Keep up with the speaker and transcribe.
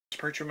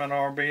Preacher Man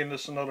RB, and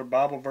this is another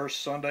Bible Verse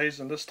Sundays,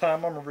 and this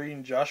time I'm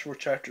reading Joshua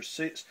chapter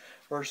 6,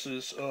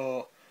 verses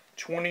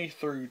 20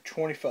 through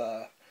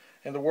 25.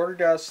 And the Word of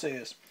God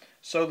says,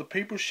 So the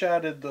people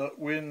shouted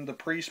when the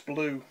priest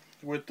blew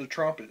with the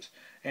trumpets.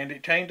 And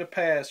it came to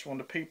pass, when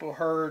the people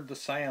heard the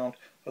sound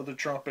of the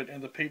trumpet,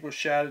 and the people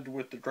shouted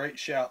with a great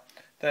shout,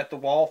 that the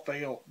wall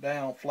fell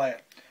down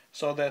flat,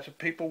 so that the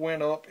people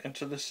went up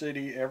into the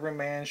city, every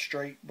man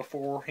straight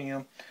before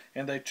him,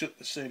 and they took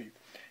the city.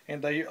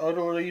 And they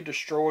utterly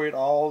destroyed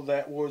all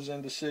that was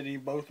in the city,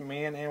 both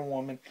men and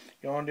women,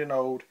 young and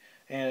old,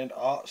 and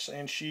ox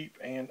and sheep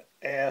and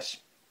ass,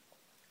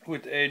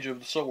 with the edge of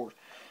the sword.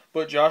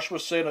 But Joshua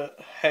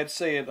had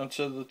said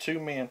unto the two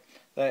men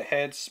that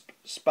had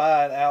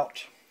spied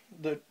out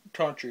the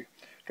country,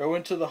 Go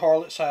into the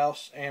harlot's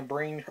house, and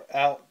bring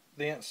out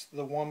thence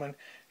the woman,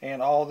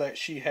 and all that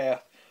she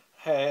hath,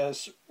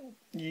 as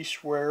ye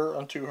swear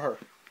unto her.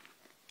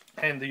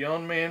 And the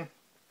young men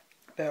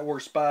that were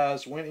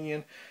spies went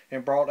in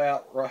and brought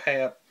out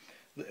Rahab,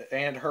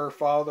 and her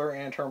father,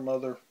 and her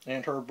mother,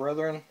 and her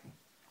brethren,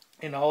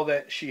 and all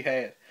that she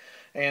had.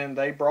 And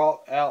they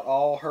brought out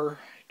all her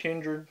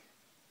kindred,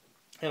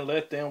 and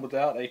left them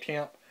without a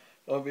camp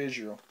of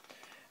Israel.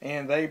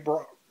 And they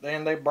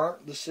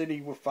burnt the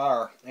city with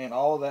fire, and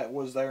all that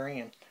was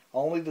therein.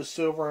 Only the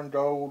silver and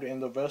gold,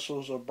 and the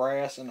vessels of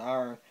brass and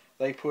iron,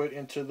 they put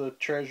into the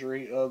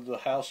treasury of the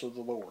house of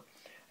the Lord.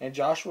 And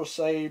Joshua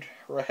saved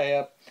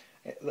Rahab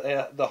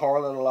the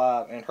harlot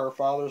alive, and her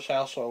father's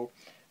household,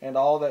 and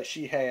all that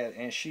she had,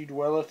 and she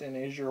dwelleth in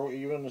Israel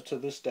even to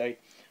this day,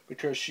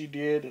 because she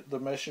hid the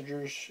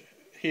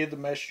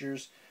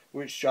messengers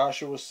which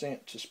Joshua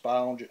sent to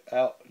spy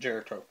out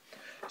Jericho.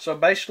 So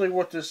basically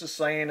what this is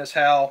saying is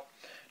how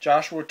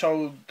Joshua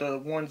told the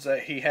ones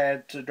that he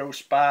had to go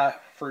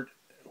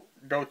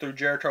through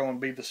Jericho and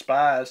be the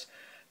spies,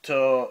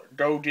 to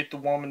go get the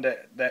woman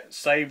that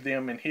saved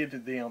them and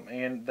hid them.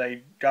 And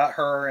they got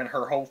her and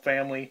her whole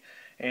family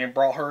and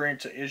brought her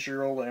into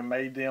Israel and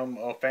made them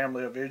a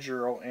family of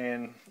Israel,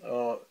 and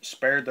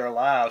spared their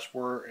lives,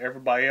 where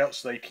everybody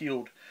else they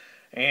killed.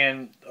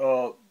 And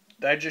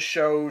that just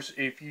shows,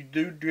 if you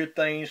do good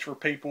things for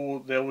people,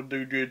 they will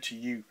do good to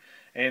you.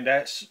 And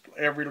that's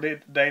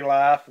everyday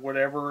life.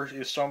 Whatever,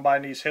 if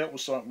somebody needs help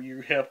with something,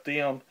 you help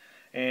them,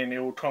 and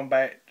it will come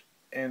back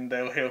and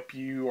they'll help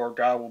you, or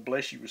God will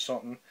bless you with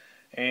something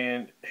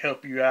and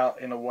help you out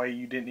in a way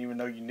you didn't even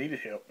know you needed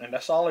help. And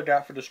that's all I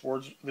got for this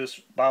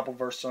Bible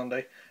Verse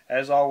Sunday.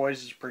 As always,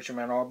 this is Preacher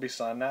Man RB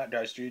signing out.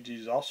 Guys, GG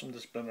is awesome.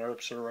 This has been another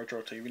episode of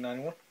Retro TV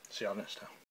 91. See y'all next time.